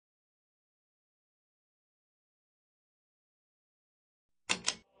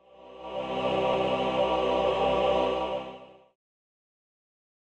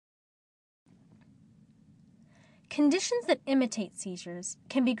Conditions that imitate seizures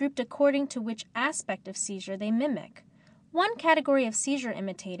can be grouped according to which aspect of seizure they mimic. One category of seizure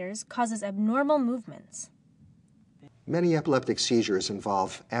imitators causes abnormal movements. Many epileptic seizures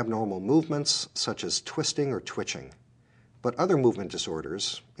involve abnormal movements, such as twisting or twitching. But other movement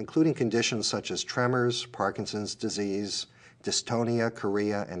disorders, including conditions such as tremors, Parkinson's disease, dystonia,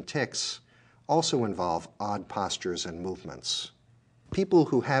 chorea, and tics, also involve odd postures and movements. People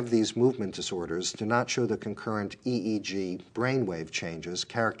who have these movement disorders do not show the concurrent EEG brainwave changes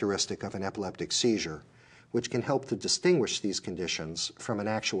characteristic of an epileptic seizure, which can help to distinguish these conditions from an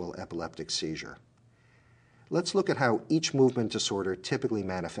actual epileptic seizure. Let's look at how each movement disorder typically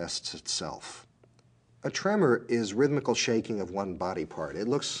manifests itself. A tremor is rhythmical shaking of one body part. It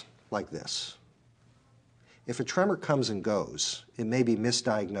looks like this. If a tremor comes and goes, it may be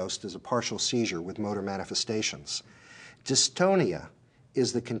misdiagnosed as a partial seizure with motor manifestations. Dystonia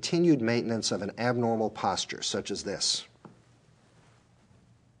is the continued maintenance of an abnormal posture, such as this.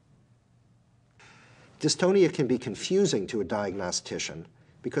 Dystonia can be confusing to a diagnostician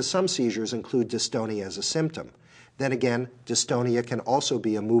because some seizures include dystonia as a symptom. Then again, dystonia can also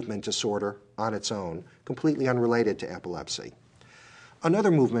be a movement disorder on its own, completely unrelated to epilepsy. Another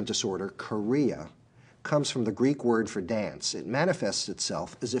movement disorder, chorea, comes from the Greek word for dance. It manifests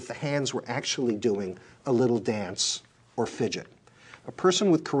itself as if the hands were actually doing a little dance or fidget. A person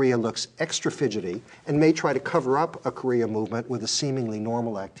with chorea looks extra fidgety and may try to cover up a chorea movement with a seemingly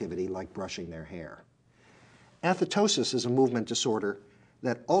normal activity like brushing their hair. Athetosis is a movement disorder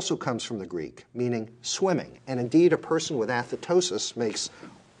that also comes from the Greek, meaning swimming. And indeed, a person with athetosis makes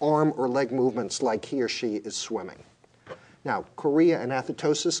arm or leg movements like he or she is swimming. Now, chorea and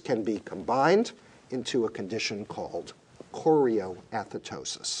athetosis can be combined into a condition called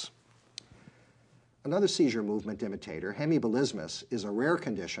choreoathetosis. Another seizure movement imitator, hemibolismus, is a rare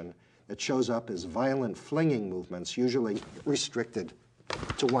condition that shows up as violent flinging movements, usually restricted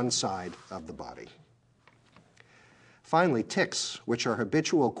to one side of the body. Finally, tics, which are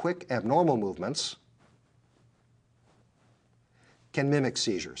habitual, quick, abnormal movements, can mimic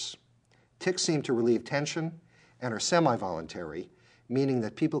seizures. Tics seem to relieve tension and are semi-voluntary, meaning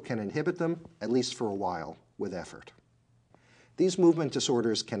that people can inhibit them, at least for a while, with effort. These movement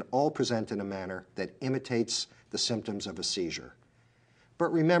disorders can all present in a manner that imitates the symptoms of a seizure.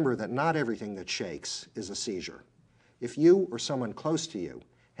 But remember that not everything that shakes is a seizure. If you or someone close to you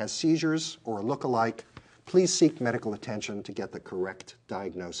has seizures or a look-alike, please seek medical attention to get the correct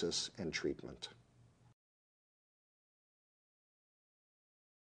diagnosis and treatment.